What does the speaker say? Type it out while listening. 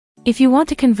If you want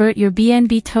to convert your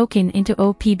BNB token into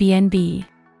opBNB,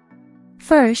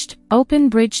 first, open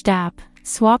Bridge app,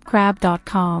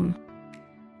 SwapCrab.com.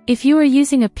 If you are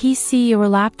using a PC or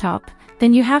laptop,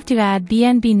 then you have to add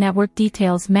BNB network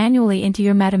details manually into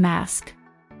your MetaMask.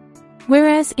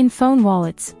 Whereas in phone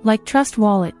wallets, like Trust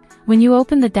Wallet, when you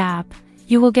open the dApp,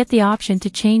 you will get the option to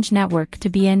change network to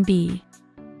BNB.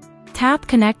 Tap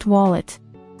Connect Wallet.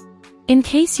 In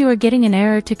case you are getting an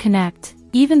error to connect,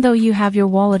 even though you have your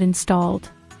wallet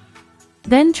installed,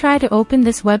 then try to open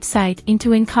this website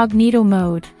into incognito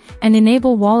mode, and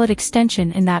enable wallet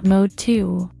extension in that mode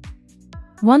too.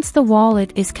 Once the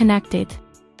wallet is connected,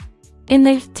 in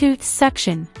the To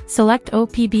section, select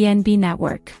opBNB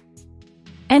network.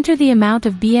 Enter the amount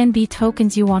of BNB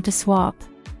tokens you want to swap.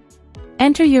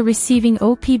 Enter your receiving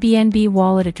opBNB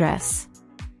wallet address.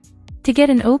 To get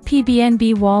an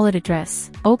opBNB wallet address,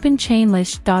 open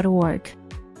chainlist.org.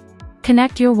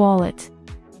 Connect your wallet.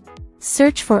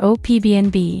 Search for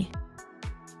opBNB.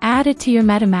 Add it to your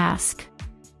MetaMask.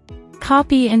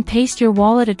 Copy and paste your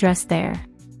wallet address there.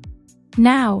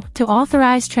 Now, to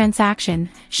authorize transaction,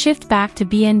 shift back to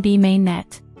BNB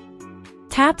mainnet.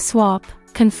 Tap Swap,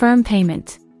 Confirm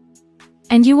Payment,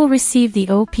 and you will receive the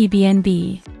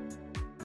opBNB.